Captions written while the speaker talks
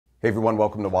Hey everyone,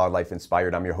 welcome to Wildlife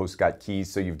Inspired. I'm your host, Scott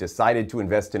Keys. So you've decided to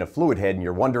invest in a fluid head and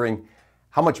you're wondering,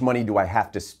 how much money do I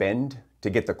have to spend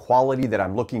to get the quality that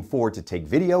I'm looking for to take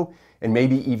video and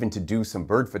maybe even to do some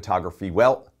bird photography?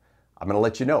 Well, I'm going to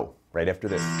let you know right after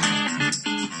this.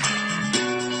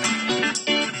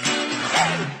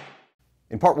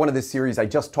 In part one of this series, I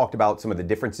just talked about some of the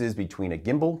differences between a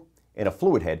gimbal and a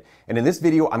fluid head. And in this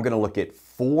video, I'm going to look at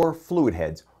 4 fluid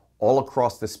heads all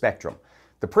across the spectrum.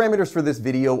 The parameters for this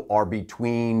video are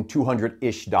between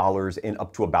 $200-ish and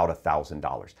up to about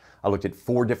 $1,000. I looked at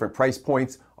 4 different price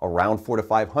points, around $400 to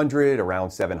 $500, around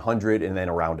 $700, and then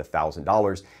around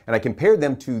 $1,000. And I compared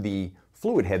them to the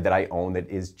fluid head that I own that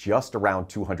is just around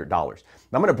 $200. Now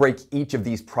I'm going to break each of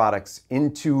these products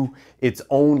into its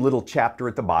own little chapter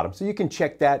at the bottom, so you can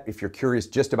check that if you're curious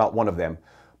just about one of them.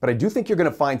 But I do think you're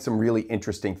going to find some really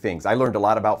interesting things. I learned a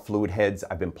lot about fluid heads.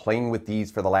 I've been playing with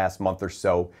these for the last month or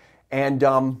so. And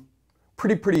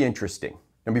pretty interesting.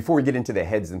 And before we get into the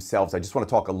heads themselves, I just want to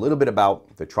talk a little bit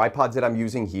about the tripods that I'm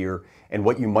using here and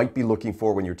what you might be looking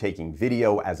for when you're taking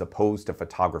video as opposed to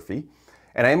photography.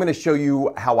 And I am going to show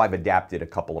you how I've adapted a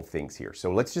couple of things here.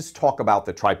 So let's just talk about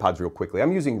the tripods real quickly.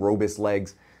 I'm using Robust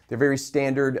legs. They're very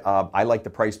standard. I like the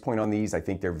price point on these. I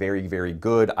think they're very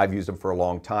good. I've used them for a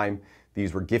long time.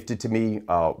 These were gifted to me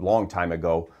a long time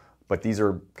ago, but these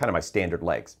are kind of my standard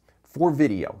legs. For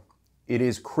video, it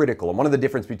is critical. And one of the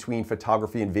difference between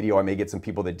photography and video, I may get some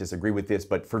people that disagree with this,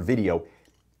 but for video,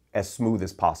 as smooth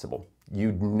as possible.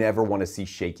 You'd never want to see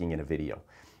shaking in a video.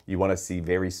 You want to see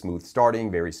very smooth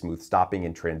starting, very smooth stopping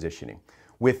and transitioning.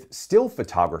 With still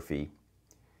photography,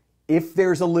 if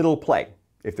there's a little play,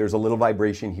 if there's a little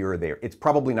vibration here or there, it's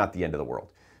probably not the end of the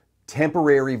world.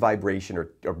 Temporary vibration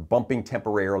or bumping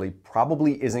temporarily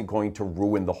probably isn't going to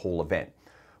ruin the whole event.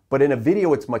 But in a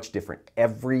video, it's much different.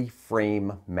 Every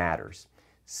frame matters.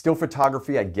 Still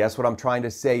photography, I guess what I'm trying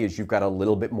to say is you've got a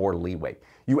little bit more leeway.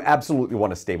 You absolutely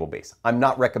want a stable base. I'm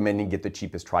not recommending get the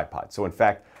cheapest tripod. So in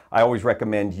fact, I always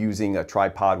recommend using a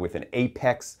tripod with an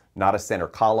apex, not a center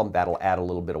column. That'll add a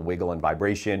little bit of wiggle and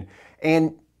vibration.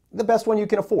 And the best one you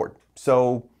can afford.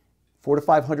 So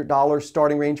 $400 to $500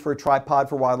 starting range for a tripod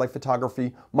for wildlife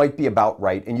photography might be about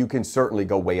right. And you can certainly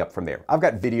go way up from there. I've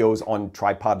got videos on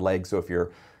tripod legs, so if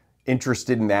you're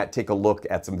interested in that, take a look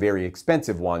at some very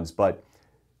expensive ones, but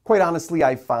quite honestly,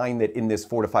 I find that in this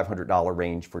 $400 to $500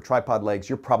 range for tripod legs,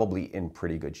 you're probably in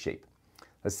pretty good shape.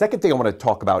 The second thing I want to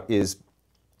talk about is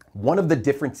one of the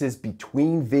differences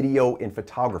between video and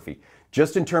photography,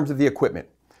 just in terms of the equipment.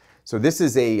 So this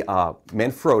is a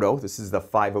Manfrotto. This is the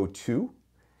 502,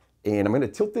 and I'm going to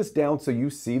tilt this down so you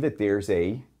see that there's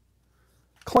a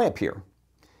clamp here.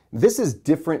 This is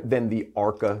different than the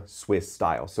Arca Swiss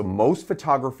style. So most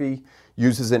photography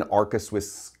uses an Arca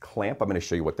Swiss clamp. I'm going to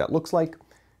show you what that looks like.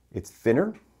 It's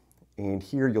thinner, and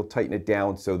here you'll tighten it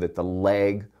down so that the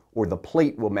leg or the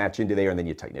plate will match into there, and then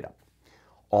you tighten it up.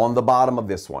 On the bottom of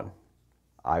this one,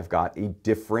 I've got a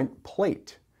different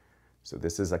plate. So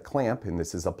this is a clamp and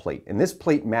this is a plate. And this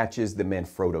plate matches the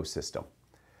Manfrotto system.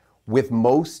 With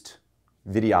most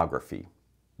videography,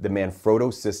 the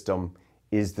Manfrotto system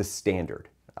is the standard.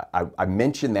 I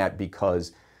mention that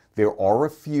because there are a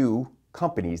few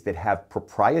companies that have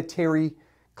proprietary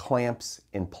clamps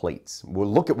and plates.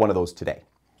 We'll look at one of those today.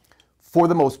 For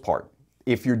the most part,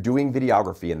 if you're doing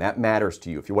videography and that matters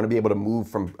to you, if you want to be able to move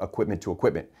from equipment to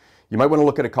equipment, you might want to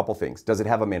look at a couple things. Does it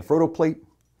have a Manfrotto plate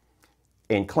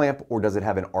and clamp, or does it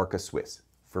have an Arca Swiss?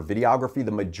 For videography,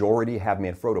 the majority have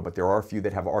Manfrotto, but there are a few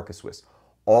that have Arca Swiss.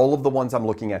 All of the ones I'm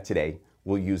looking at today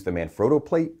will use the Manfrotto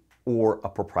plate or a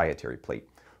proprietary plate.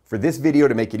 For this video,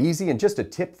 to make it easy, and just a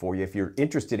tip for you, if you're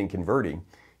interested in converting,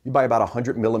 you buy about a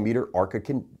 100mm Arca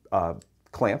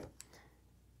clamp.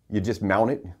 You just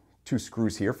mount it, 2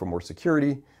 screws here for more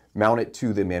security, mount it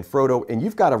to the Manfrotto, and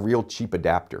you've got a real cheap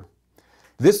adapter.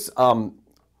 This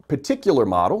particular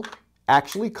model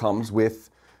actually comes with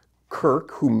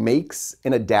Kirk, who makes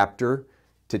an adapter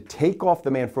to take off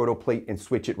the Manfrotto plate and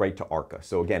switch it right to Arca.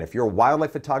 So again, if you're a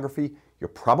wildlife photography, you're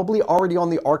probably already on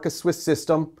the Arca Swiss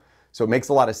system, so it makes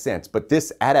a lot of sense. But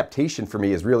this adaptation for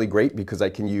me is really great because I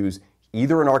can use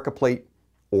either an Arca plate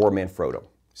or a Manfrotto.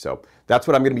 So that's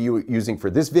what I'm going to be using for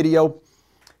this video.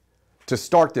 To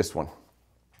start this one,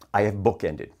 I have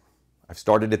bookended. I've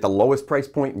started at the lowest price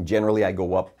point, and generally I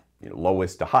go up,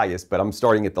 lowest to highest, but I'm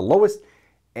starting at the lowest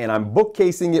and I'm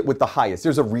bookcasing it with the highest.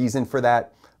 There's a reason for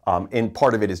that, and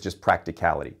part of it is just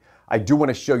practicality. I do want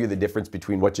to show you the difference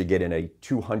between what you get in a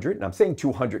 $200, and I'm saying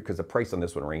 $200 because the price on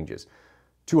this one ranges,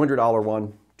 $200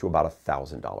 one to about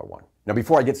 $1,000 one. Now,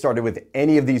 before I get started with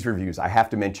any of these reviews, I have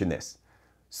to mention this.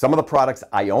 Some of the products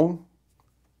I own,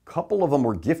 a couple of them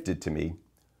were gifted to me.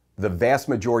 the vast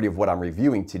majority of what I'm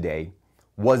reviewing today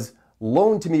was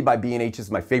loaned to me by B&H. This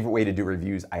is my favorite way to do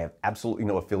reviews. I have absolutely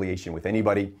no affiliation with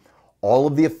anybody. All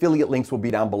of the affiliate links will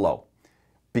be down below.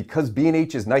 Because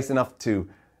B&H is nice enough to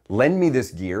lend me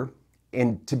this gear,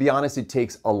 and to be honest, it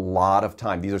takes a lot of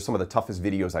time. These are some of the toughest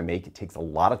videos I make. It takes a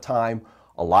lot of time,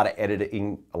 a lot of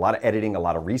editing, a lot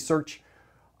of research.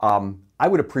 I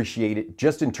would appreciate it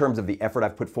just in terms of the effort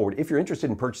I've put forward. If you're interested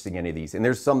in purchasing any of these, and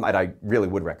there's some that I really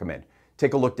would recommend,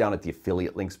 take a look down at the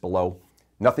affiliate links below.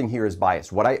 Nothing here is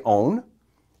biased. What I own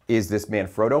is this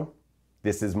Manfrotto.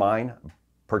 This is mine.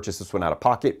 Purchased this one out of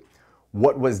pocket.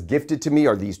 What was gifted to me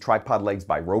are these tripod legs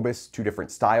by Robus, 2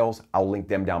 different styles. I'll link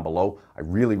them down below. I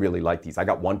really, really like these. I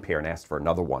got 1 pair and asked for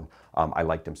another one. I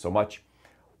liked them so much.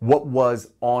 What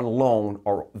was on loan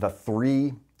are the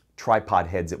 3 tripod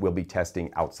heads that we'll be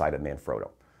testing outside of Manfrotto.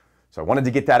 So I wanted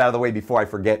to get that out of the way before I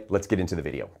forget. Let's get into the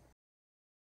video.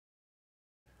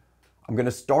 I'm going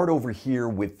to start over here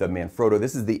with the Manfrotto.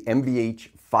 This is the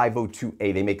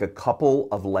MVH-502A. They make a couple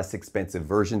of less expensive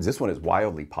versions. This one is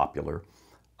wildly popular.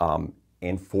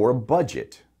 And for a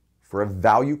budget, for a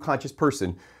value-conscious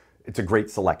person, it's a great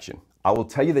selection. I will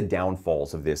tell you the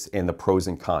downfalls of this and the pros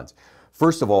and cons.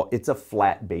 First of all, it's a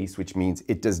flat base, which means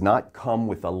it does not come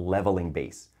with a leveling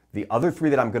base. The other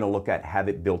 3 that I'm going to look at have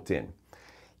it built in.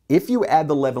 If you add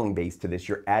the leveling base to this,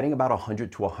 you're adding about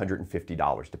 $100 to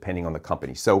 $150, depending on the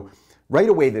company. So right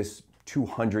away, this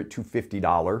 $200,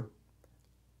 $250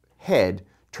 head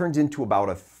turns into about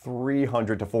a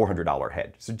 $300 to $400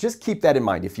 head. So just keep that in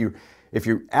mind if you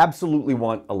absolutely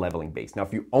want a leveling base. Now,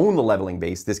 if you own the leveling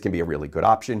base, this can be a really good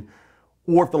option.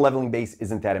 Or if the leveling base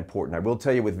isn't that important. I will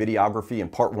tell you with videography, in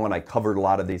part 1, I covered a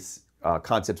lot of these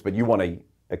concepts, but you want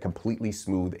a completely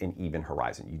smooth and even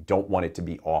horizon. You don't want it to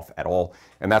be off at all.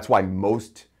 And that's why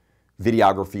most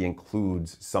videography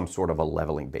includes some sort of a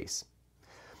leveling base.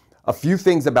 A few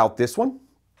things about this one.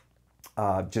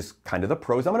 Just kind of the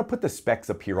pros. I'm going to put the specs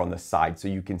up here on the side so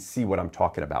you can see what I'm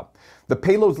talking about. The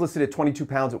payload's listed at 22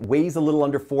 pounds. It weighs a little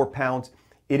under 4 pounds.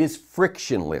 It is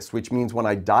frictionless, which means when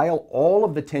I dial all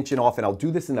of the tension off, and I'll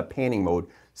do this in the panning mode,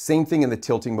 same thing in the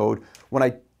tilting mode. When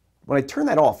I turn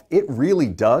that off, it really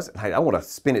does, I don't want to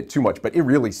spin it too much, but it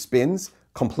really spins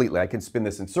completely. I can spin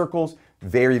this in circles,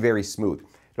 very, very smooth.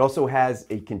 It also has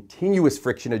a continuous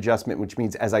friction adjustment, which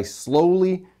means as I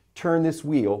slowly turn this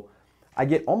wheel, I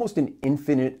get almost an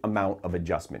infinite amount of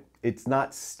adjustment. It's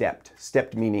not stepped.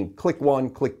 Stepped meaning click 1,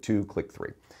 click 2, click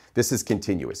 3. This is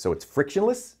continuous. So it's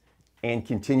frictionless and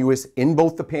continuous in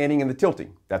both the panning and the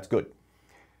tilting. That's good.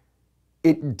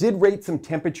 It did rate some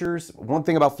temperatures. One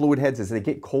thing about fluid heads is they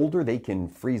get colder, they can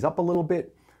freeze up a little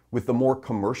bit. With the more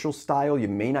commercial style, you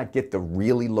may not get the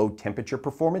really low temperature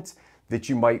performance that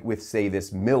you might with, say,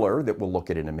 this Miller that we'll look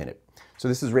at in a minute. So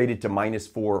this is rated to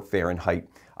 -4 Fahrenheit.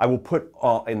 I will put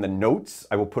in the notes,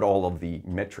 I will put all of the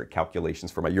metric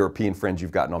calculations for my European friends.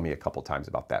 You've gotten on me a couple times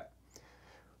about that.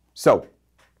 So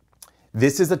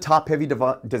this is a top-heavy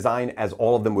design, as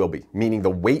all of them will be, meaning the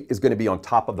weight is going to be on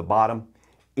top of the bottom.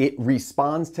 It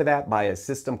responds to that by a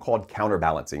system called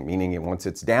counterbalancing, meaning once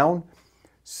it's down,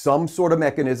 some sort of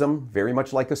mechanism, very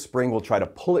much like a spring, will try to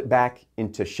pull it back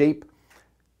into shape,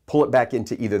 pull it back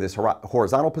into either this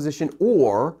horizontal position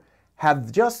or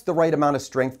have just the right amount of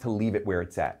strength to leave it where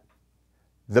it's at.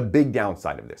 The big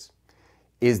downside of this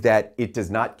is that it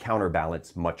does not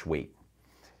counterbalance much weight.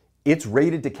 It's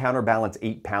rated to counterbalance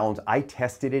 8 pounds. I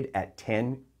tested it at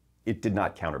 10. It did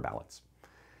not counterbalance.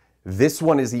 This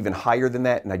one is even higher than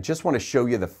that, and I just want to show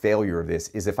you the failure of this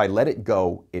is if I let it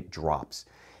go, it drops.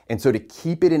 And so to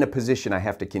keep it in a position, I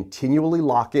have to continually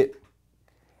lock it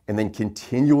and then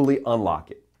continually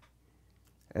unlock it.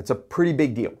 It's a pretty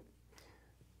big deal.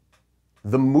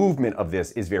 The movement of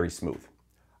this is very smooth.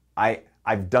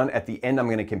 I've done, at the end, I'm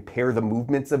going to compare the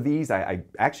movements of these. I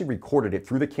actually recorded it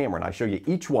through the camera, and I show you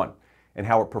each one and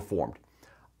how it performed.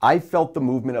 I felt the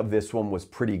movement of this one was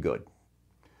pretty good.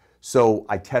 So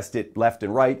I test it left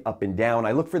and right, up and down.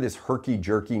 I look for this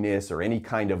herky-jerkiness or any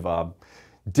kind of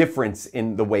difference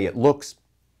in the way it looks.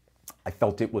 I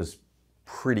felt it was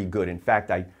pretty good. In fact,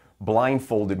 I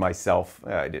blindfolded myself.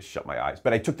 I just shut my eyes,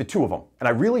 but I took the 2 of them, and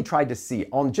I really tried to see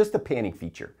on just the panning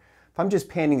feature. If I'm just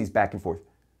panning these back and forth,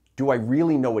 do I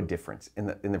really know a difference? And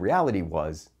the reality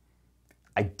was,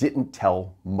 I didn't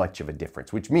tell much of a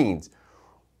difference, which means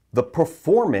the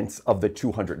performance of the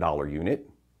 $200 unit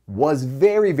was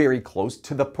very, very close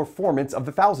to the performance of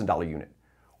the $1,000 unit,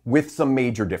 with some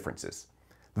major differences.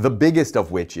 The biggest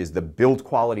of which is the build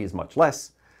quality is much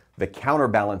less. The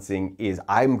counterbalancing is,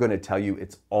 I'm going to tell you,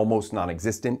 it's almost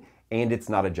non-existent, and it's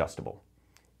not adjustable.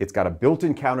 It's got a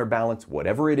built-in counterbalance.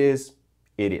 Whatever it is,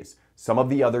 it is. Some of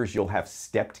the others you'll have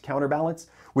stepped counterbalance,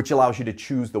 which allows you to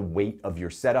choose the weight of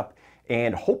your setup,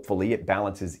 and hopefully it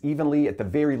balances evenly. At the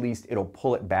very least, it'll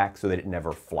pull it back so that it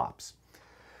never flops.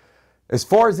 As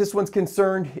far as this one's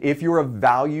concerned, if you're a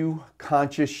value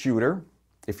conscious shooter,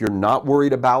 if you're not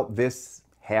worried about this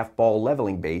half ball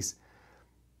leveling base,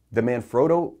 the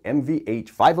Manfrotto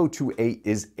MVH-5028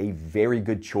 is a very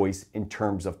good choice in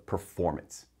terms of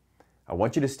performance. I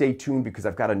want you to stay tuned because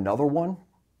I've got another one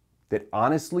that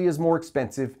honestly is more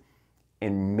expensive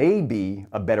and may be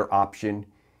a better option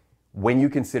when you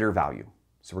consider value.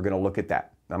 So we're going to look at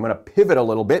that. Now I'm going to pivot a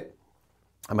little bit.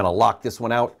 I'm going to lock this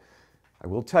one out. I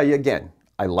will tell you again,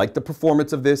 I like the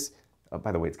performance of this.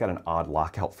 By the way, it's got an odd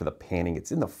lockout for the panning.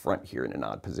 It's in the front here in an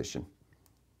odd position.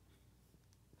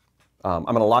 I'm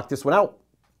going to lock this one out,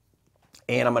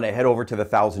 and I'm going to head over to the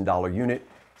 $1,000 unit.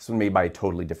 This one made by a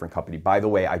totally different company. By the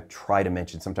way, I try to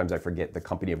mention, sometimes I forget the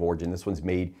company of origin. This one's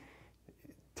made,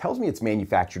 tells me it's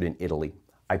manufactured in Italy.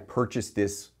 I purchased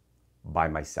this by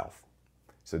myself.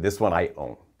 So this one I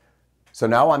own. So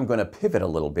now I'm going to pivot a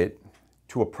little bit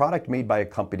to a product made by a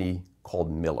company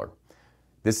called Miller.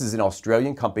 This is an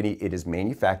Australian company. It is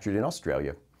manufactured in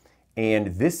Australia, and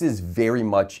this is very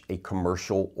much a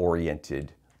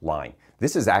commercial-oriented line.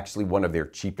 This is actually one of their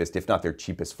cheapest, if not their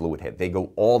cheapest fluid head. They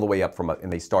go all the way up from,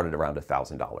 and they started around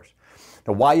 $1,000.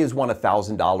 Now, why is one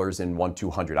 $1,000 and one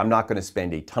 $200? I'm not going to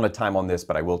spend a ton of time on this,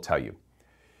 but I will tell you.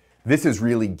 This is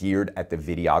really geared at the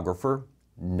videographer,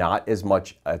 not as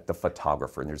much at the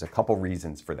photographer, and there's a couple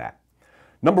reasons for that.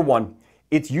 Number one,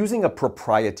 it's using a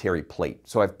proprietary plate.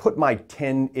 So I've put my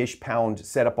 10-ish pound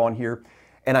setup on here,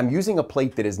 and I'm using a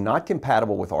plate that is not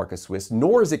compatible with Arca Swiss,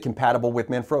 nor is it compatible with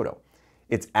Manfrotto.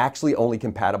 It's actually only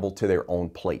compatible to their own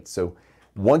plate. So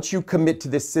once you commit to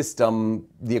this system,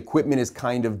 the equipment is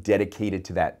kind of dedicated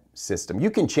to that system.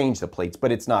 You can change the plates, but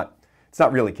it's not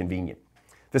really convenient.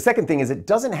 The second thing is it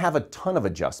doesn't have a ton of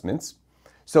adjustments,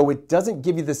 so it doesn't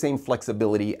give you the same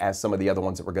flexibility as some of the other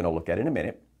ones that we're going to look at in a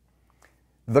minute.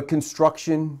 The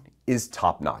construction is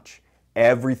top-notch.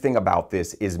 Everything about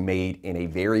this is made in a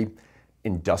very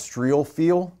industrial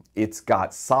feel. It's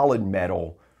got solid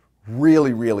metal,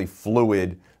 really, really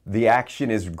fluid. The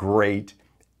action is great.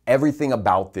 Everything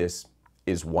about this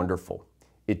is wonderful.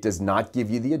 It does not give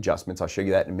you the adjustments. I'll show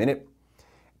you that in a minute.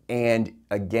 And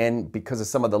again, because of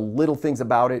some of the little things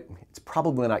about it, it's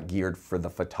probably not geared for the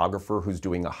photographer who's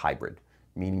doing a hybrid,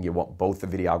 meaning you want both the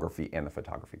videography and the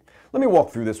photography. Let me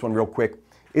walk through this one real quick.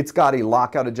 It's got a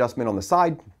lockout adjustment on the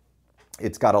side.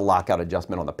 It's got a lockout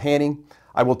adjustment on the panning.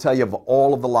 I will tell you, of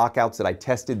all of the lockouts that I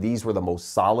tested, these were the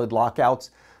most solid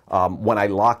lockouts. When I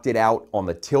locked it out on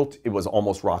the tilt, it was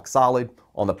almost rock solid.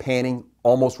 On the panning,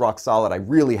 almost rock solid. I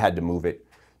really had to move it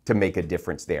to make a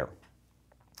difference there.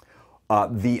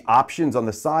 The options on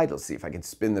the side, let's see if I can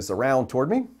spin this around toward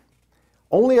me.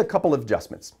 Only a couple of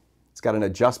adjustments. It's got an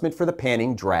adjustment for the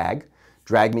panning drag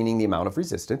meaning the amount of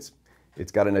resistance.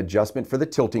 It's got an adjustment for the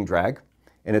tilting drag,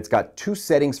 and it's got two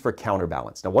settings for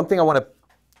counterbalance. Now, one thing I want to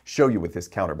show you with this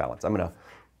counterbalance, I'm going to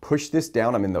push this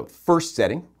down. I'm in the first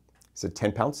setting. It's a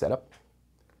 10-pound setup,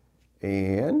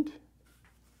 and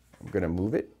I'm going to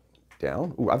move it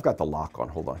down. Ooh, I've got the lock on.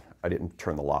 Hold on. I didn't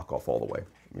turn the lock off all the way.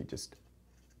 Let me just,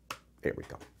 there we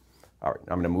go. All right,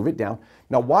 I'm going to move it down.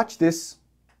 Now watch this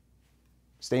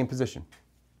stay in position.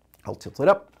 I'll tilt it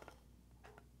up.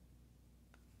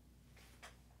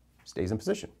 Stays in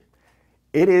position.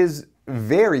 It is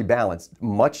very balanced,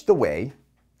 much the way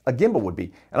a gimbal would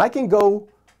be. And I can go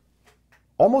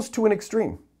almost to an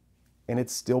extreme, and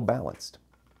it's still balanced.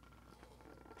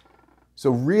 So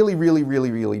really, really,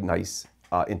 really, really nice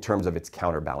in terms of its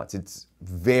counterbalance. It's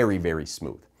very, very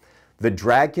smooth. The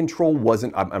drag control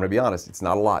wasn't, I'm going to be honest, it's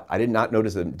not a lot. I did not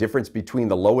notice a difference between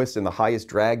the lowest and the highest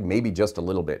drag, maybe just a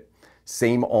little bit.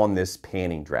 Same on this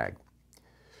panning drag.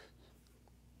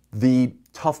 The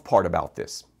tough part about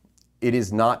this, it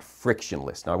is not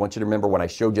frictionless. Now I want you to remember when I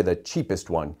showed you the cheapest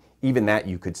one, even that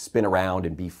you could spin around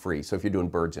and be free. So if you're doing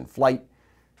birds in flight,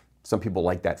 some people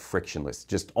like that frictionless,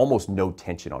 just almost no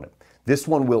tension on it. This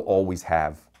one will always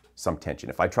have some tension.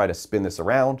 If I try to spin this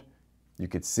around, you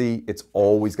could see it's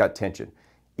always got tension.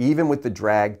 Even with the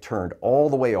drag turned all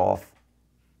the way off,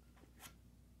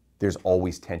 there's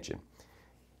always tension.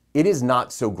 It is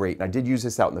not so great, and I did use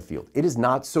this out in the field, it is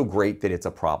not so great that it's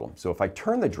a problem. So if I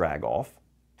turn the drag off,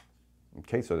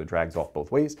 okay, so the drag's off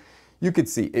both ways, you can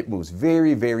see it moves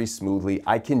very, very smoothly.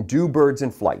 I can do birds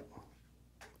in flight.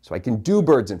 So I can do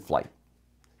birds in flight.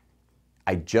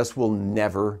 I just will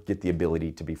never get the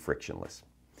ability to be frictionless.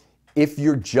 If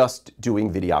you're just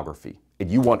doing videography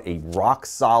and you want a rock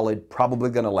solid, probably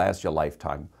gonna last you a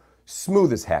lifetime,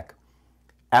 smooth as heck,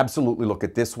 absolutely look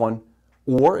at this one.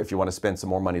 Or if you want to spend some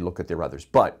more money, look at their others.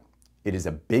 But it is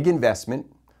a big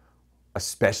investment,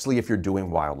 especially if you're doing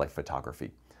wildlife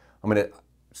photography. I'm going to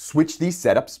switch these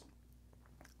setups.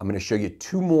 I'm going to show you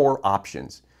two more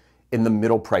options in the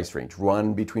middle price range,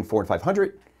 one between $400 and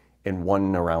 $500 and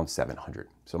one around $700.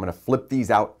 So I'm going to flip these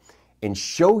out and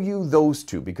show you those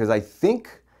two because I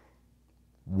think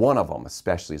one of them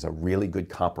especially is a really good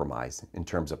compromise in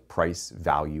terms of price,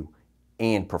 value,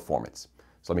 and performance.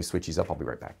 So let me switch these up. I'll be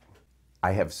right back.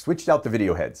 I have switched out the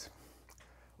video heads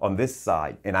on this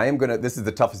side, and this is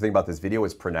the toughest thing about this video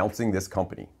is pronouncing this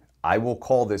company. I will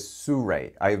call this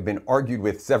Sirui. I have been argued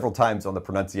with several times on the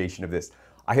pronunciation of this.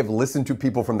 I have listened to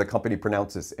people from the company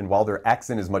pronounce this, and while their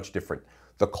accent is much different,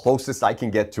 the closest I can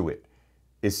get to it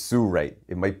is Sirui.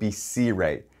 It might be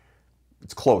Sirui.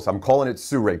 It's close. I'm calling it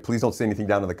Sirui. Please don't say anything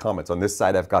down in the comments. On this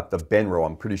side, I've got the Benro.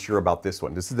 I'm pretty sure about this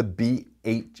one. This is the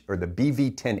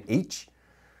BV10H,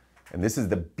 and this is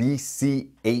the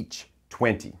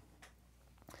BCH-20.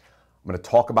 I'm going to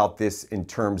talk about this in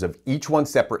terms of each one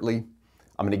separately.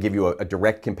 I'm going to give you a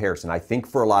direct comparison. I think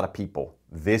for a lot of people,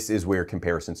 this is where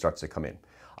comparison starts to come in.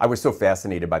 I was so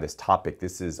fascinated by this topic.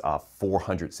 This is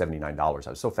 $479. I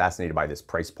was so fascinated by this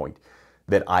price point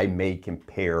that I may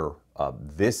compare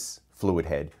this fluid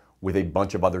head with a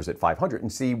bunch of others at $500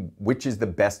 and see which is the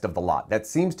best of the lot. That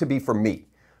seems to be for me,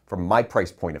 from my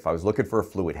price point, if I was looking for a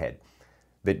fluid head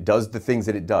that does the things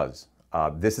that it does,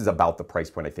 this is about the price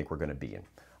point I think we're going to be in.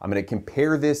 I'm going to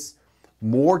compare this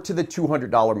more to the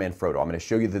 $200 Manfrotto. I'm going to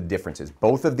show you the differences.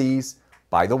 Both of these,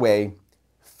 by the way,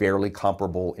 fairly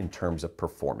comparable in terms of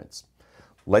performance.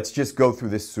 Let's just go through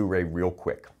this Sirui real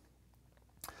quick.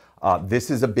 This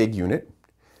is a big unit.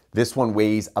 This one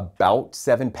weighs about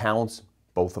 7 pounds,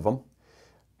 both of them.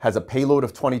 Has a payload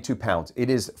of 22 pounds. It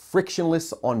is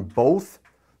frictionless on both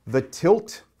the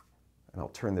tilt, and I'll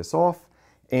turn this off,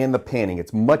 and the panning.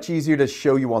 It's much easier to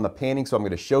show you on the panning, so I'm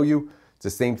going to show you. It's the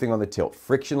same thing on the tilt.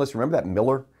 Frictionless. Remember that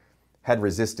Miller had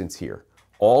resistance here.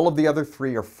 All of the other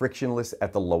three are frictionless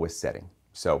at the lowest setting.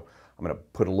 So I'm going to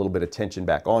put a little bit of tension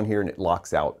back on here and it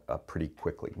locks out pretty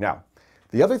quickly. Now,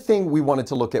 the other thing we wanted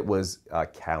to look at was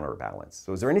counterbalance.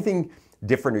 So is there anything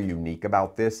different or unique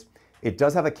about this? It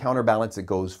does have a counterbalance that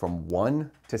goes from 1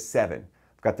 to 7.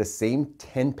 I've got the same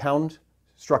 10-pound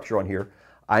structure on here.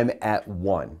 I'm at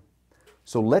 1.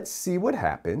 So let's see what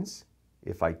happens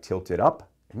if I tilt it up.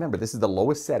 Remember, this is the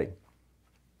lowest setting.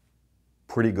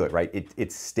 Pretty good, right?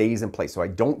 It stays in place. So I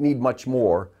don't need much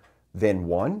more than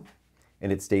 1,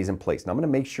 and it stays in place. Now I'm going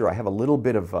to make sure I have a little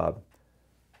bit of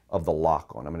the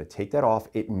lock on. I'm going to take that off.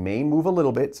 It may move a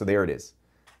little bit, so there it is.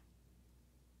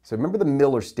 So remember the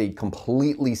Miller stayed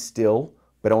completely still,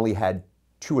 but only had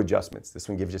 2 adjustments. This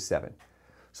one gives you 7.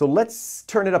 So let's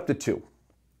turn it up to 2.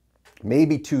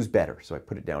 Maybe 2's better. So I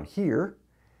put it down here.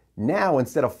 Now,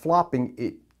 instead of flopping,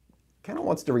 it kind of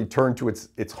wants to return to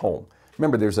its home.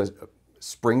 Remember, there's a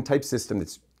spring type system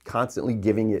that's constantly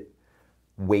giving it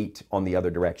weight on the other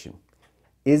direction.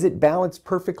 Is it balanced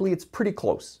perfectly? It's pretty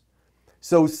close.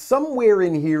 So somewhere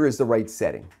in here is the right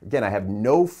setting. Again, I have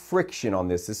no friction on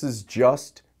this. This is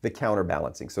just the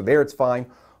counterbalancing. So there it's fine.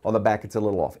 On the back it's a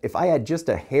little off. If I had just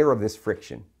a hair of this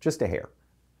friction, just a hair,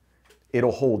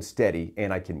 it'll hold steady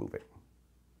and I can move it.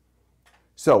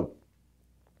 So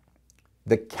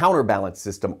the counterbalance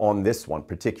system on this one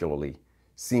particularly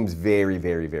seems very,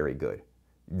 very, very good.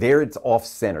 There it's off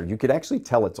center. You could actually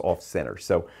tell it's off center.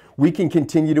 So we can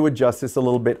continue to adjust this a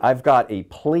little bit. I've got a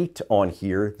plate on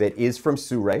here that is from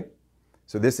Sirui.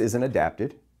 So this isn't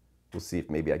adapted. We'll see if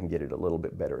maybe I can get it a little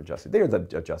bit better adjusted. There, the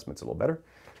adjustment's a little better.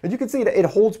 And you can see it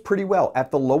holds pretty well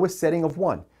at the lowest setting of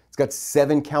 1. It's got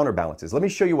 7 counterbalances. Let me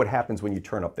show you what happens when you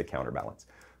turn up the counterbalance.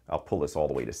 I'll pull this all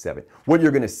the way to 7. What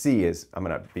you're going to see is, I'm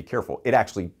going to be careful, it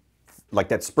actually, like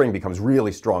that spring becomes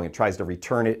really strong and tries to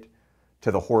return it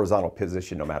to the horizontal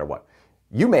position no matter what.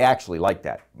 You may actually like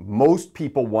that. Most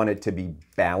people want it to be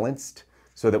balanced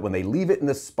so that when they leave it in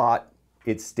the spot,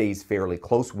 it stays fairly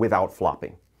close without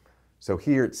flopping. So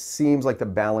here it seems like the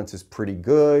balance is pretty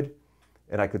good,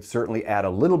 and I could certainly add a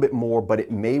little bit more, but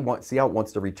it may want, see how it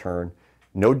wants to return.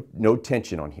 No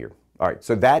tension on here. All right,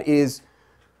 so that is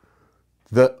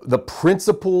the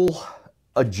principal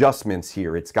adjustments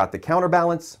here. It's got the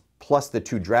counterbalance plus the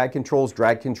 2 drag controls.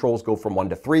 Drag controls go from 1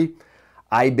 to 3.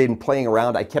 I've been playing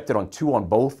around. I kept it on 2 on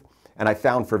both, and I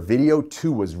found for video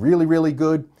 2 was really, really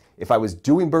good. If I was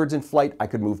doing birds in flight, I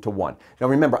could move to 1. Now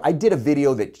remember, I did a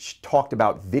video that talked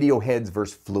about video heads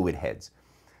versus fluid heads.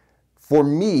 For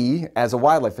me, as a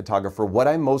wildlife photographer, what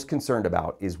I'm most concerned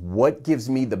about is what gives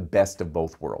me the best of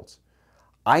both worlds.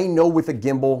 I know with a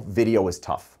gimbal, video is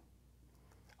tough.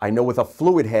 I know with a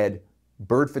fluid head,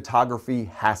 bird photography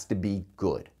has to be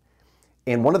good.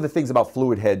 And one of the things about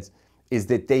fluid heads is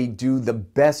that they do the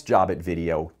best job at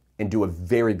video and do a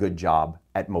very good job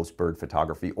at most bird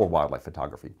photography or wildlife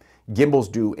photography. Gimbals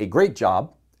do a great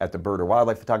job at the bird or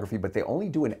wildlife photography, but they only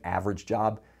do an average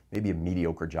job, maybe a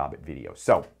mediocre job at video.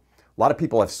 So a lot of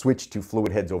people have switched to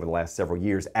fluid heads over the last several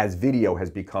years as video has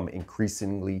become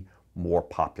increasingly more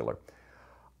popular.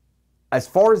 As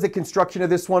far as the construction of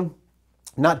this one,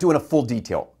 not doing a full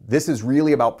detail. This is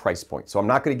really about price point. So I'm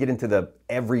not going to get into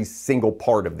every single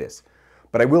part of this.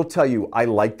 But I will tell you, I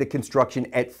like the construction.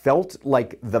 It felt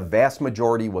like the vast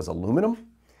majority was aluminum.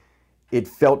 It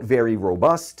felt very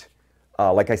robust.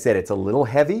 Like I said, it's a little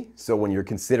heavy. So when you're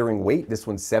considering weight, this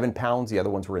one's 7 pounds. The other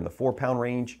ones were in the 4-pound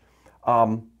range.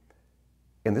 And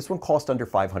this one cost under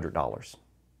 $500. Let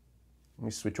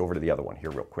me switch over to the other one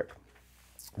here real quick.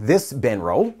 This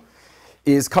Benro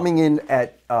is coming in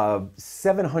at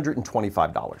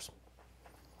 $725.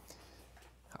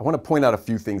 I want to point out a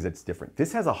few things that's different.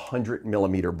 This has a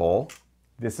 100mm ball.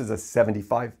 This is a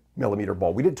 75mm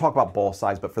ball. We didn't talk about ball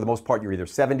size, but for the most part, you're either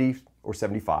 70 or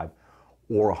 75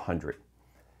 or 100.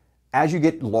 As you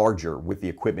get larger with the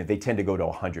equipment, they tend to go to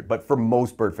 100. But for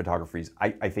most bird photographies,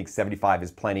 I think 75 is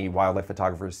plenty. Wildlife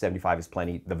photographers, 75 is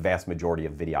plenty. The vast majority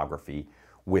of videography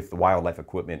with the wildlife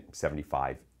equipment,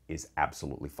 75 is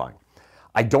absolutely fine.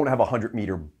 I don't have a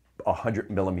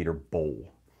 100mm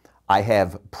bowl. I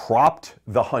have propped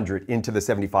the 100 into the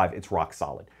 75. It's rock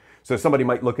solid. So somebody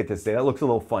might look at this and say, that looks a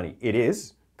little funny. It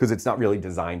is, because it's not really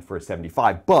designed for a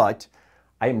 75, but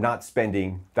I am not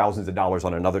spending thousands of dollars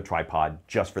on another tripod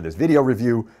just for this video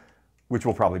review, which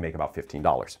will probably make about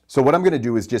 $15. So what I'm going to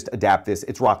do is just adapt this.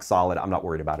 It's rock solid. I'm not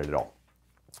worried about it at all.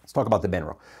 Let's talk about the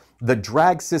Benro. The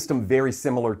drag system, very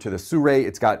similar to the Sirui.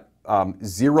 It's got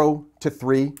 0 to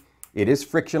 3. It is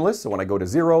frictionless, so when I go to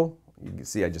 0, you can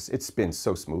see it spins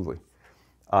so smoothly.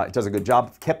 It does a good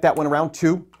job. Kept that one around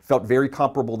 2. Felt very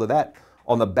comparable to that.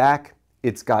 On the back,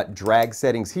 it's got drag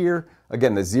settings here.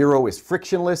 Again, the 0 is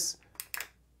frictionless.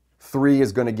 3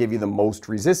 is going to give you the most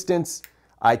resistance.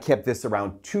 I kept this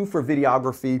around 2 for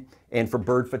videography, and for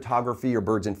bird photography or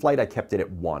birds in flight, I kept it at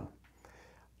 1.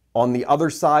 On the other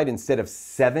side, instead of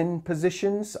 7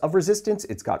 positions of resistance,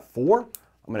 it's got 4.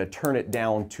 I'm going to turn it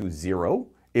down to 0.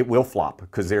 It will flop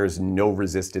because there is no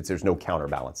resistance, there's no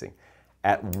counterbalancing.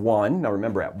 At 1, now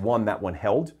remember at 1, that one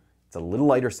held. It's a little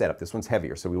lighter setup. This one's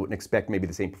heavier, so we wouldn't expect maybe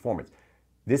the same performance.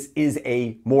 This is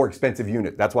a more expensive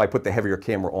unit. That's why I put the heavier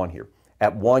camera on here.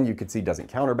 At 1, you can see doesn't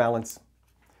counterbalance.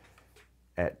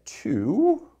 At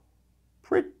 2,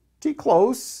 pretty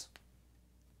close.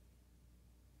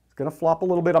 It's gonna flop a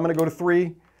little bit. I'm gonna go to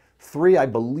 3. 3, I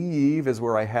believe, is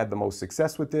where I had the most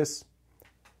success with this.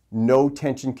 No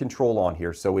tension control on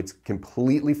here, so it's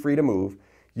completely free to move.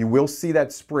 You will see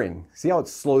that spring. See how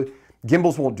it's slow?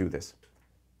 Gimbals won't do this.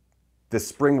 The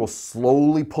spring will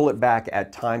slowly pull it back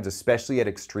at times, especially at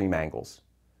extreme angles.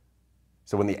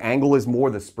 So when the angle is more,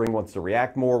 the spring wants to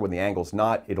react more. When the angle's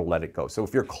not, it'll let it go. So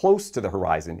if you're close to the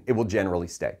horizon, it will generally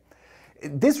stay.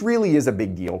 This really is a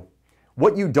big deal.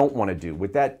 What you don't want to do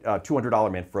with that $200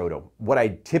 Manfrotto, what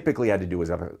I typically had to do is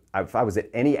if I was at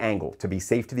any angle to be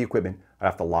safe to the equipment, I'd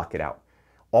have to lock it out.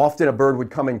 Often a bird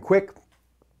would come in quick.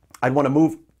 I'd want to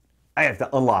move. I have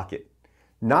to unlock it.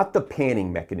 Not the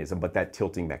panning mechanism, but that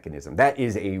tilting mechanism. That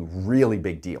is a really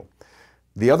big deal.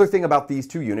 The other thing about these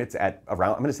two units at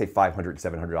around, I'm going to say $500,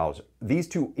 $700, these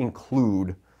two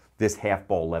include this half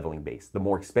ball leveling base. The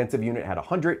more expensive unit had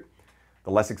 100,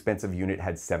 the less expensive unit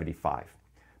had 75.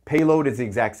 Payload is the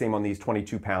exact same on these,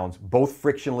 22 pounds, both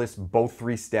frictionless, both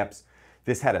 3 steps.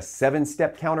 This had a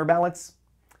 7-step counterbalance.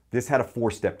 This had a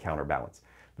 4-step counterbalance.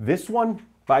 This one,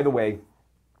 by the way,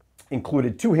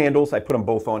 included 2 handles. I put them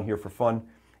both on here for fun.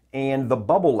 And the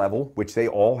bubble level, which they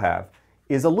all have,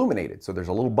 is illuminated. So there's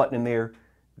a little button in there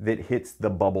that hits the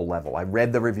bubble level. I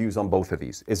read the reviews on both of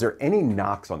these. Is there any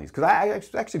knocks on these? Because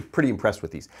I'm actually pretty impressed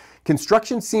with these.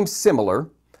 Construction seems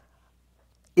similar.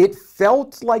 It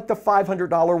felt like the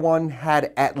 $500 one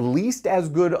had at least as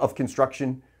good of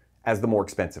construction as the more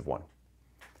expensive one.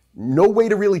 No way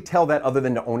to really tell that other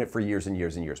than to own it for years and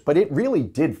years and years. But it really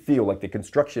did feel like the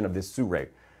construction of this Sirui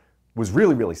was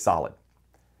really, really solid.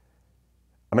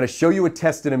 I'm going to show you a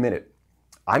test in a minute.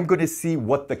 I'm going to see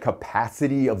what the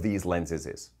capacity of these lenses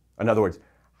is. In other words,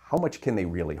 how much can they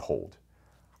really hold?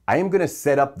 I am going to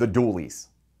set up the dualies.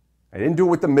 I didn't do it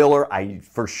with the Miller. I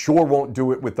for sure won't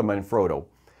do it with the Manfrotto.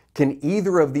 Can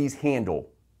either of these handle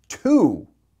 2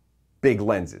 big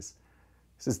lenses?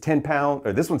 This is 10 pounds,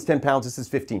 or this one's 10 pounds, this is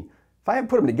 15. If I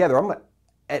put them together, I'm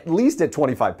at least at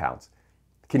 25 pounds.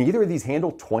 Can either of these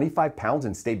handle 25 pounds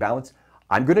and stay balanced?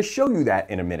 I'm going to show you that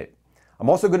in a minute. I'm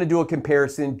also going to do a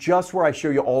comparison just where I show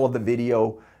you all of the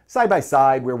video side by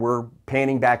side where we're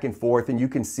panning back and forth and you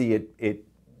can see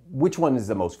which one is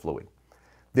the most fluid.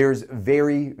 There's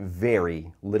very,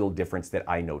 very little difference that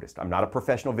I noticed. I'm not a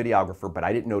professional videographer, but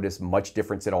I didn't notice much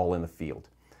difference at all in the field.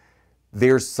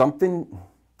 There's something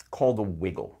called a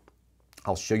wiggle.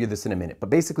 I'll show you this in a minute, but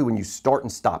basically when you start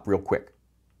and stop real quick,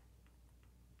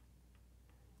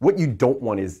 what you don't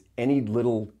want is any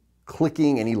little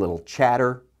clicking, any little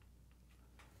chatter.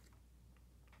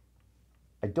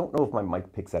 I don't know if my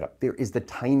mic picks that up. There is the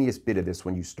tiniest bit of this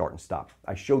when you start and stop.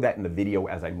 I show that in the video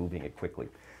as I'm moving it quickly.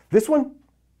 This one,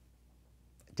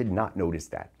 I did not notice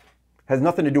that. Has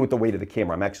nothing to do with the weight of the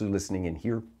camera. I'm actually listening in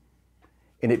here.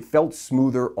 And it felt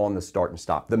smoother on the start and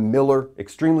stop. The Miller,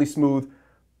 extremely smooth.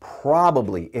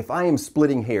 Probably, if I am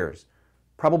splitting hairs,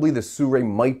 probably the Sirui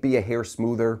might be a hair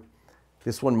smoother.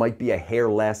 This one might be a hair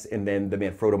less, and then the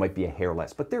Manfrotto might be a hair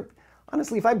less. But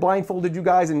honestly, if I blindfolded you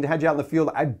guys and had you out in the field,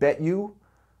 I bet you,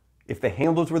 if the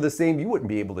handles were the same, you wouldn't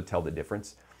be able to tell the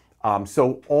difference.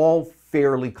 So all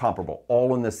fairly comparable,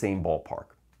 all in the same ballpark.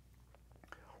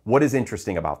 What is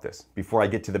interesting about this, before I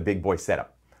get to the big boy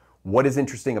setup? What is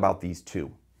interesting about these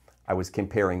two? I was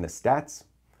comparing the stats.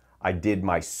 I did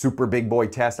my super big boy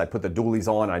test. I put the dualies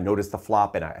on, I noticed the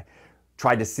flop, and I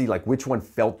tried to see like which one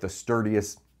felt the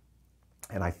sturdiest.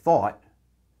 And I thought,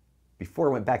 before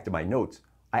I went back to my notes,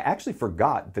 I actually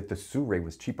forgot that the Sirui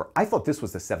was cheaper. I thought this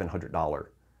was the $700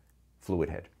 fluid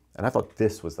head, and I thought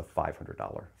this was the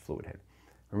 $500 fluid head.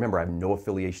 Remember, I have no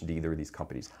affiliation to either of these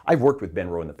companies. I've worked with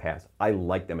Benro in the past. I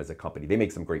like them as a company. They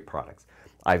make some great products.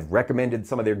 I've recommended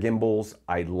some of their gimbals.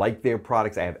 I like their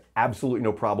products. I have absolutely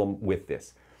no problem with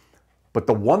this. But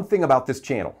the one thing about this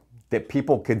channel that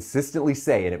people consistently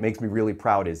say, and it makes me really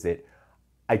proud, is that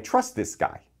I trust this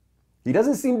guy. He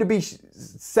doesn't seem to be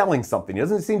selling something. He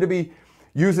doesn't seem to be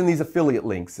using these affiliate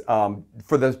links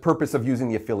for the purpose of using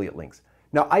the affiliate links.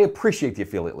 Now, I appreciate the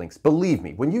affiliate links. Believe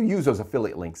me, when you use those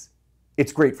affiliate links,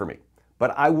 it's great for me.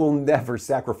 But I will never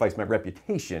sacrifice my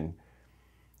reputation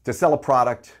to sell a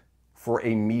product for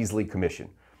a measly commission.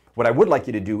 What I would like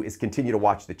you to do is continue to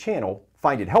watch the channel,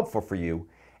 find it helpful for you,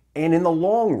 and in the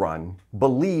long run,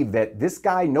 believe that this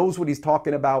guy knows what he's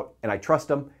talking about and I trust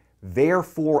him.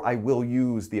 Therefore, I will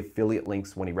use the affiliate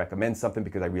links when he recommends something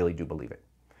because I really do believe it.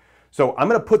 So I'm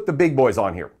gonna put the big boys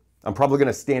on here. I'm probably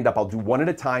gonna stand up. I'll do one at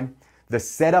a time. The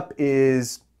setup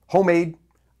is homemade.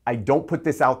 I don't put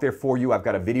this out there for you. I've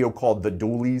got a video called The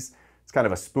Dualies. It's kind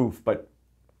of a spoof, but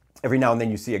every now and then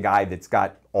you see a guy that's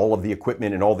got all of the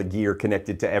equipment and all the gear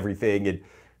connected to everything.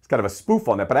 It's kind of a spoof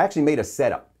on that, but I actually made a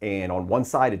setup. And on one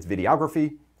side, it's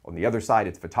videography. On the other side,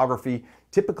 it's photography.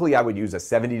 Typically, I would use a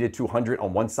 70 to 200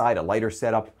 on one side, a lighter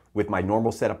setup with my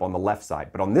normal setup on the left side.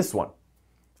 But on this one,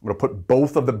 I'm gonna put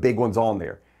both of the big ones on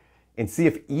there and see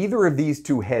if either of these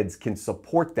two heads can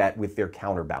support that with their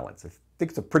counterbalance. I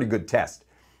think it's a pretty good test.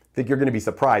 I think you're gonna be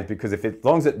surprised because as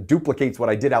long as it duplicates what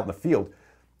I did out in the field,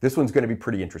 this one's gonna be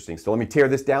pretty interesting. So let me tear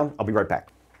this down. I'll be right back.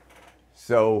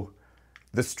 So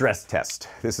the stress test.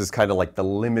 This is kind of like the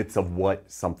limits of what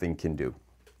something can do.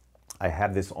 I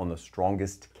have this on the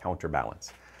strongest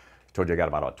counterbalance. I told you I got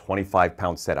about a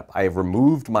 25-pound setup. I have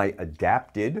removed my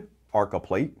adapted ARCA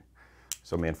plate,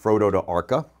 so Manfrotto to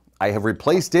ARCA. I have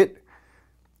replaced it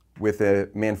with a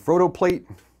Manfrotto plate.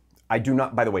 I do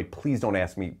not, by the way, please don't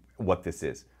ask me what this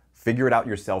is. Figure it out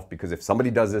yourself because if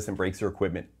somebody does this and breaks their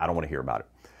equipment, I don't want to hear about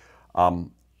it.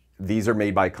 These are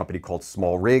made by a company called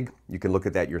Small Rig. You can look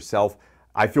at that yourself.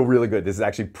 I feel really good. This is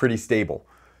actually pretty stable.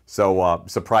 So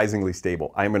surprisingly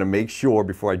stable. I'm gonna make sure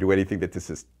before I do anything that this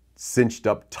is cinched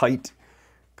up tight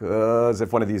because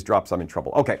if one of these drops, I'm in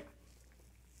trouble. Okay,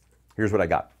 here's what I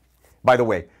got. By the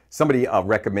way, somebody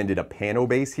recommended a pano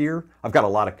base here. I've got a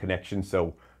lot of connections,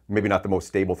 so maybe not the most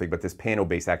stable thing, but this pano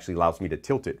base actually allows me to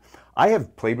tilt it. I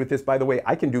have played with this, by the way.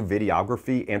 I can do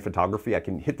videography and photography. I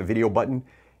can hit the video button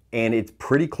and it's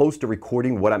pretty close to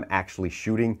recording what I'm actually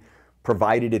shooting,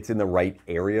 provided it's in the right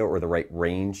area or the right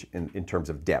range in terms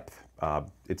of depth.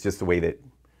 It's just the way that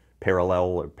parallel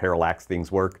or parallax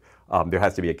things work. There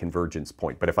has to be a convergence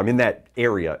point. But if I'm in that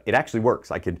area, it actually works.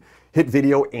 I can hit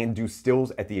video and do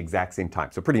stills at the exact same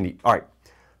time. So pretty neat. All right,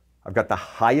 I've got the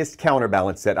highest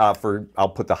counterbalance set. I'll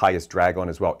put the highest drag on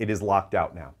as well. It is locked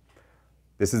out now.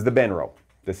 This is the Benro.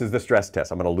 This is the stress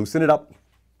test. I'm gonna loosen it up.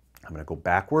 I'm gonna go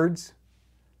backwards.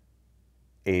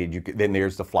 And then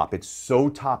there's the flop. It's so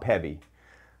top heavy,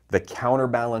 the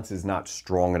counterbalance is not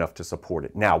strong enough to support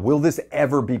it. Now, will this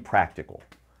ever be practical?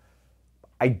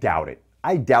 I doubt it.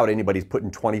 I doubt anybody's putting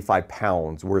 25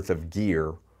 pounds worth of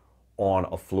gear on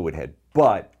a fluid head.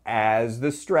 But as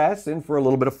the stress, and for a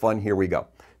little bit of fun, here we go.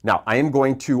 Now, I am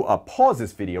going to pause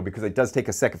this video because it does take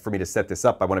a second for me to set this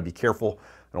up. I want to be careful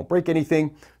I don't break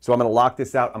anything. So I'm going to lock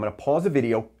this out. I'm going to pause the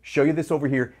video, show you this over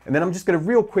here, and then I'm just going to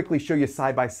real quickly show you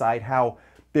side by side how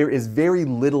there is very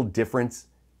little difference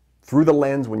through the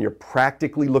lens when you're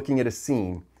practically looking at a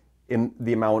scene in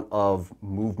the amount of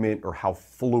movement or how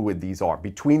fluid these are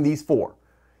between these four.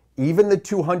 Even the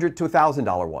 $200 to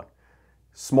 $1,000 one.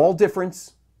 Small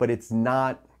difference, but it's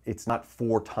not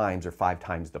 4 times or 5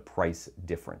 times the price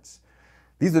difference.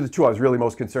 These are the two I was really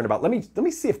most concerned about. Let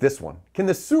me see if this one, can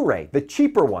the Sirui, the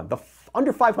cheaper one, the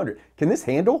under 500, can this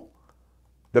handle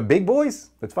the big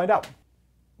boys? Let's find out.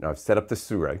 Now I've set up the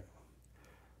Sirui.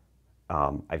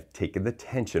 I've taken the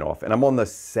tension off and I'm on the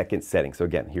second setting. So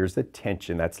again, here's the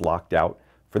tension that's locked out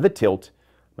for the tilt.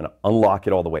 I'm gonna unlock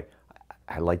it all the way.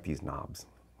 I like these knobs.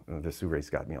 The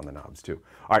Sirui's got me on the knobs too.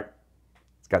 All right,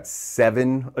 it's got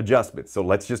 7 adjustments. So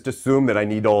let's just assume that I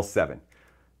need all 7.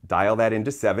 Dial that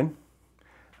into 7.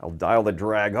 I'll dial the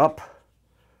drag up.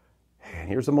 And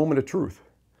here's a moment of truth.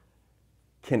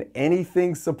 Can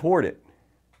anything support it?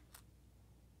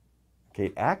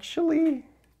 Okay, actually,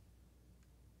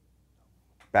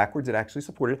 backwards it actually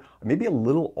supported it. Maybe a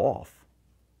little off.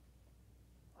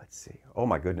 Let's see. Oh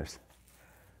my goodness.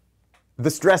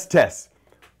 The stress test.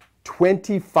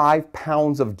 25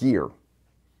 pounds of gear.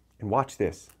 And watch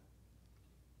this.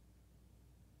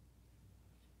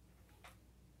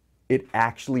 It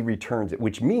actually returns it,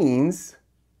 which means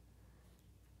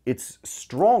it's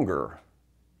stronger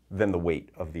than the weight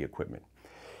of the equipment.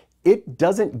 It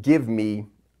doesn't give me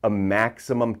a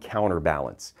maximum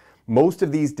counterbalance. Most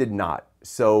of these did not.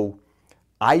 So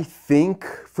I think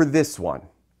for this one,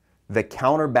 the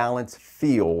counterbalance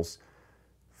feels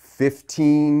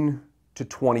 15 to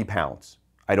 20 pounds.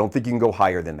 I don't think you can go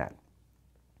higher than that.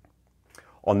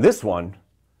 On this one,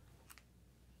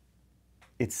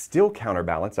 it's still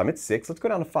counterbalanced. I'm at 6. Let's go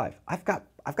down to 5. I've got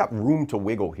room to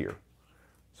wiggle here.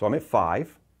 So I'm at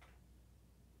 5.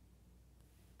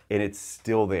 And it's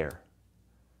still there.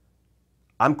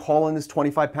 I'm calling this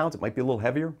 25 pounds. It might be a little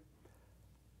heavier.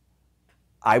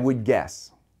 I would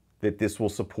guess that this will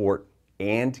support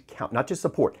and not just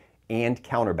support and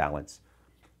counterbalance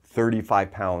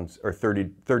 35 pounds or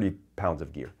 30 pounds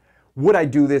of gear. Would I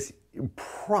do this?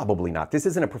 Probably not. This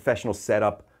isn't a professional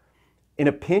setup. In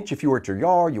a pinch, if you were at your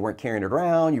yard, you weren't carrying it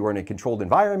around, you were in a controlled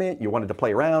environment, you wanted to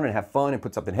play around and have fun and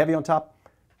put something heavy on top,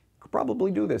 you could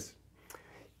probably do this.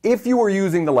 If you were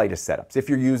using the lightest setups, if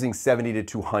you're using 70 to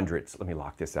 200s, let me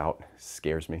lock this out,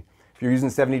 scares me. If you're using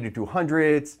 70 to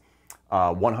 200s,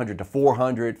 100 to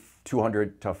 400,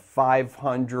 200 to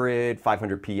 500,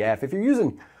 500 PF, if you're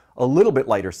using a little bit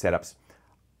lighter setups,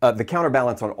 the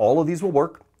counterbalance on all of these will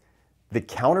work. The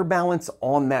counterbalance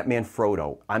on that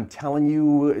Manfrotto, I'm telling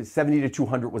you, 70 to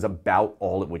 200 was about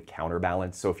all it would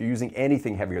counterbalance. So if you're using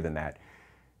anything heavier than that,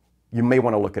 you may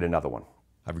want to look at another one.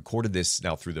 I recorded this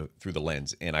now through the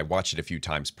lens, and I watched it a few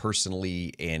times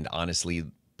personally, and honestly,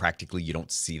 practically you don't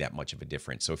see that much of a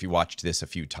difference. So if you watched this a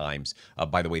few times,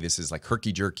 by the way, this is like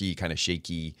herky-jerky, kind of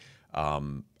shaky,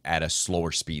 at a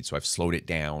slower speed. So I've slowed it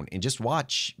down, and just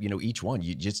watch, each one.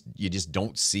 You just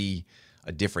don't see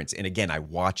a difference. And again, I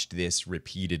watched this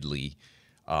repeatedly,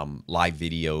 live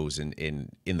videos and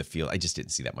in the field. I just didn't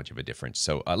see that much of a difference.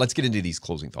 So let's get into these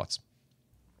closing thoughts.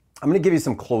 I'm going to give you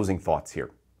some closing thoughts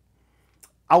here.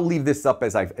 I'll leave this up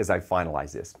as I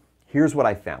finalize this. Here's what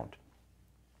I found.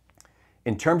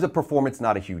 In terms of performance,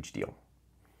 not a huge deal.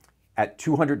 At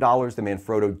 $200, the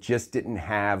Manfrotto just didn't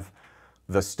have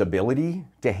the stability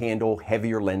to handle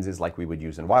heavier lenses like we would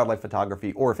use in wildlife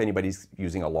photography, or if anybody's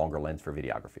using a longer lens for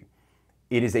videography.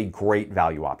 It is a great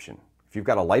value option. If you've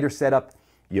got a lighter setup,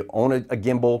 you own a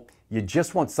gimbal, you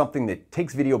just want something that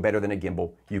takes video better than a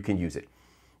gimbal, you can use it.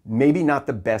 Maybe not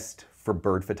the best for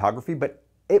bird photography, but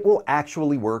it will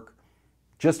actually work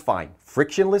just fine.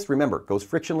 Frictionless, remember, it goes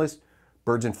frictionless,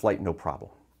 birds in flight, no problem.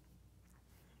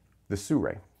 The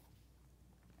Sirui,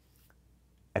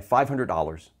 at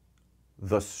 $500,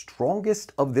 the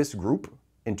strongest of this group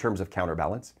in terms of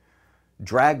counterbalance.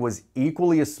 Drag was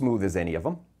equally as smooth as any of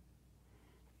them.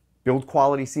 Build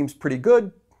quality seems pretty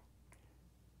good.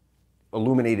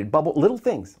 Illuminated bubble, little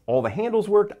things. All the handles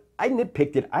worked. I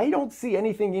nitpicked it. I don't see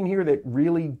anything in here that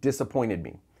really disappointed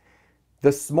me.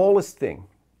 The smallest thing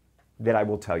that I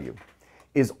will tell you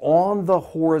is on the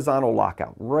horizontal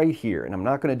lockout right here. And I'm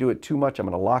not going to do it too much. I'm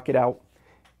going to lock it out.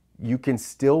 You can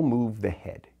still move the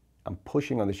head. I'm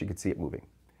pushing on this. You can see it moving.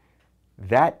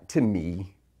 That to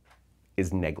me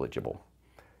is negligible.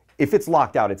 If it's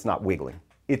locked out, it's not wiggling.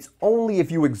 It's only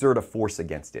if you exert a force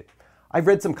against it. I've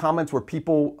read some comments where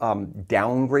people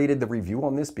downgraded the review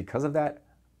on this because of that.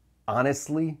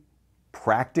 Honestly,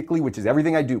 practically, which is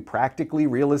everything I do, practically,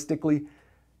 realistically,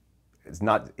 it's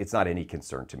not any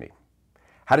concern to me.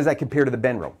 How does that compare to the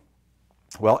Benro?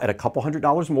 Well, at a couple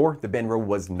 $100 more, the Benro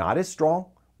was not as strong,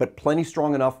 but plenty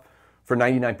strong enough for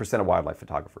 99% of wildlife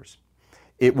photographers.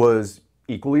 It was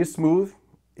equally as smooth,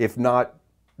 if not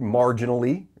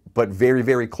marginally, but very,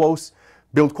 very close.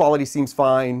 Build quality seems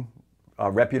fine,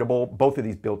 reputable. Both of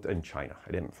these built in China.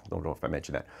 I don't know if I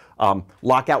mentioned that.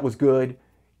 Lockout was good.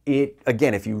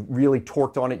 Again, if you really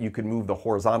torqued on it, you could move the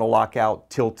horizontal lockout.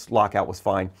 Tilt lockout was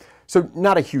fine. So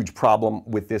not a huge problem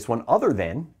with this one, other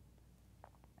than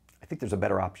I think there's a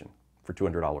better option for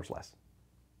 $200 less.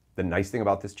 The nice thing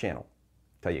about this channel,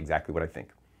 I'll tell you exactly what I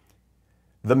think.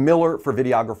 The Miller for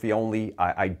videography only,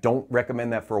 I don't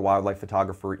recommend that for a wildlife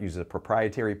photographer. It uses a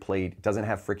proprietary plate, it doesn't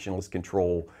have frictionless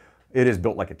control. It is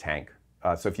built like a tank.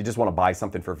 So if you just want to buy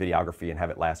something for videography and have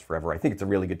it last forever, I think it's a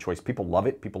really good choice. People love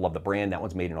it. People love the brand. That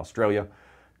one's made in Australia.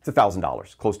 It's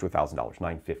 $1,000, close to $1,000,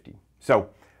 $950. So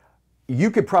you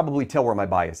could probably tell where my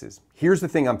bias is. Here's the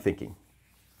thing I'm thinking.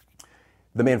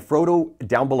 The Manfrotto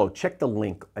down below, check the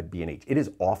link at B&H. It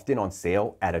is often on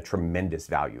sale at a tremendous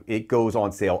value. It goes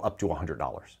on sale up to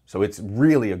 $100. So it's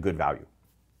really a good value.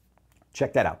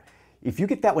 Check that out. If you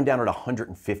get that one down at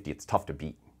 $150, it's tough to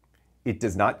beat. It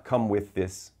does not come with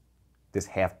this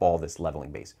half ball, this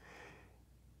leveling base.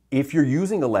 If you're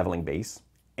using a leveling base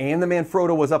and the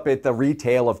Manfrotto was up at the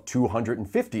retail of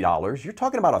 $250, you're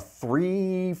talking about a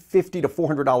 $350 to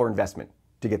 $400 investment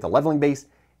to get the leveling base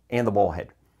and the ball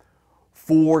head.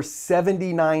 For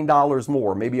 $79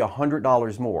 more, maybe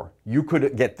 $100 more, you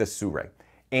could get the Sirui.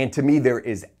 And to me, there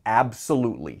is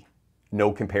absolutely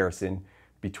no comparison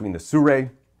between the Sirui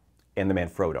and the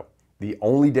Manfrotto. The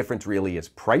only difference really is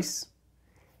price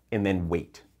and then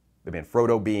weight. The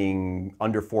Manfrotto being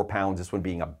under 4 pounds, this one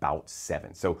being about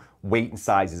 7. So weight and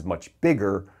size is much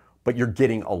bigger, but you're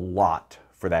getting a lot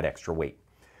for that extra weight.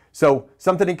 So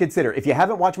something to consider. If you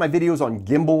haven't watched my videos on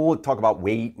gimbal, talk about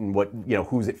weight and what,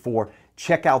 who's it for,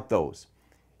 check out those.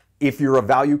 If you're a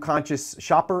value conscious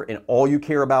shopper and all you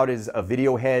care about is a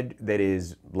video head that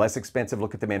is less expensive,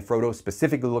 look at the Manfrotto.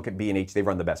 Specifically look at B&H, they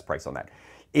run the best price on that.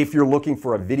 If you're looking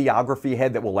for a videography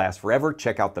head that will last forever,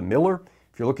 check out the Miller.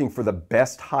 If you're looking for the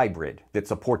best hybrid that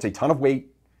supports a ton of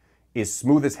weight, is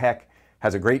smooth as heck,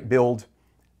 has a great build,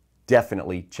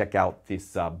 definitely check out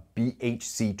this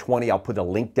BCH-20. I'll put a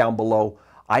link down below.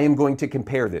 I am going to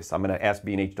compare this. I'm going to ask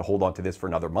B&H to hold on to this for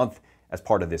another month as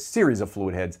part of this series of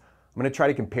fluid heads. I'm going to try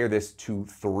to compare this to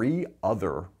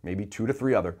maybe 2 to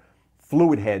 3 other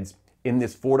fluid heads in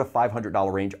this $400 to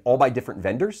 $500 range, all by different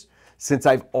vendors. Since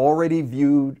I've already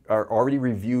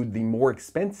reviewed the more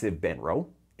expensive Benro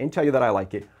and tell you that I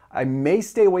like it, I may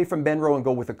stay away from Benro and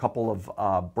go with a couple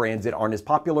of brands that aren't as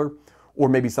popular, or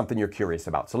maybe something you're curious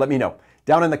about. So let me know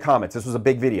down in the comments. This was a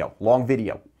big video, long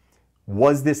video.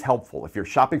 Was this helpful? If you're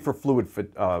shopping for fluid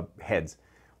heads,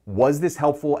 was this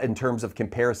helpful in terms of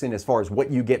comparison as far as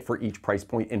what you get for each price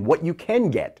point and what you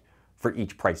can get for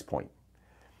each price point?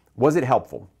 Was it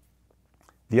helpful?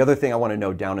 The other thing I want to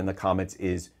know down in the comments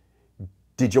is,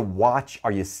 did you watch?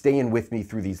 Are you staying with me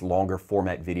through these longer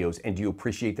format videos? And do you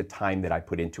appreciate the time that I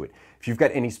put into it? If you've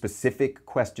got any specific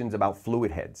questions about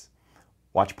fluid heads,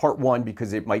 watch part 1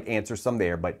 because it might answer some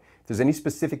there. But if there's any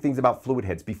specific things about fluid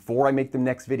heads before I make the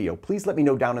next video, please let me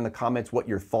know down in the comments what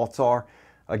your thoughts are.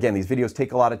 Again, these videos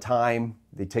take a lot of time.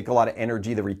 They take a lot of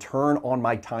energy. The return on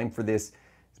my time for this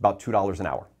is about $2 an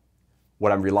hour.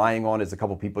 What I'm relying on is a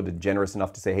couple people that are generous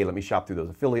enough to say, hey, let me shop through those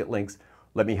affiliate links.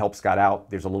 Let me help Scott out.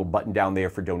 There's a little button down there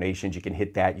for donations. You can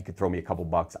hit that. You can throw me a couple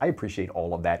bucks. I appreciate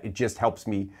all of that. It just helps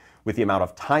me with the amount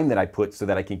of time that I put so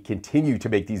that I can continue to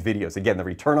make these videos. Again, the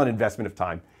return on investment of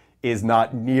time is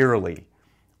not nearly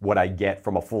what I get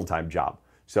from a full-time job.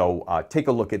 So take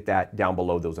a look at that down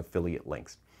below, those affiliate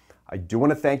links. I do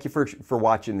want to thank you for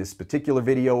watching this particular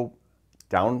video.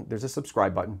 Down, there's a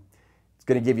subscribe button. It's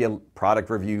going to give you product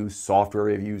reviews, software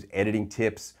reviews, editing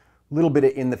tips, a little bit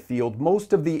of in the field.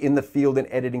 Most of the in the field and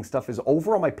editing stuff is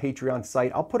over on my Patreon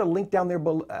site. I'll put a link down there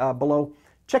below.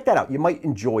 Check that out. You might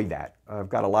enjoy that. I've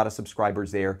got a lot of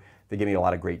subscribers there. They give me a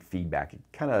lot of great feedback. It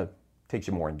kind of takes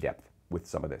you more in depth with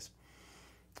some of this.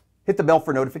 Hit the bell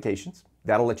for notifications.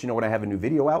 That'll let you know when I have a new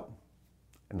video out.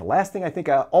 And the last thing I think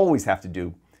I always have to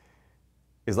do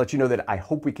is let you know that I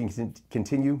hope we can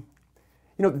continue.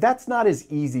 That's not as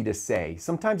easy to say.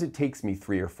 Sometimes it takes me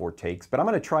 3 or 4 takes, but I'm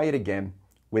going to try it again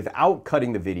without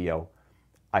cutting the video.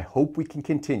 I hope we can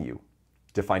continue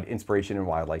to find inspiration in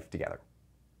wildlife together.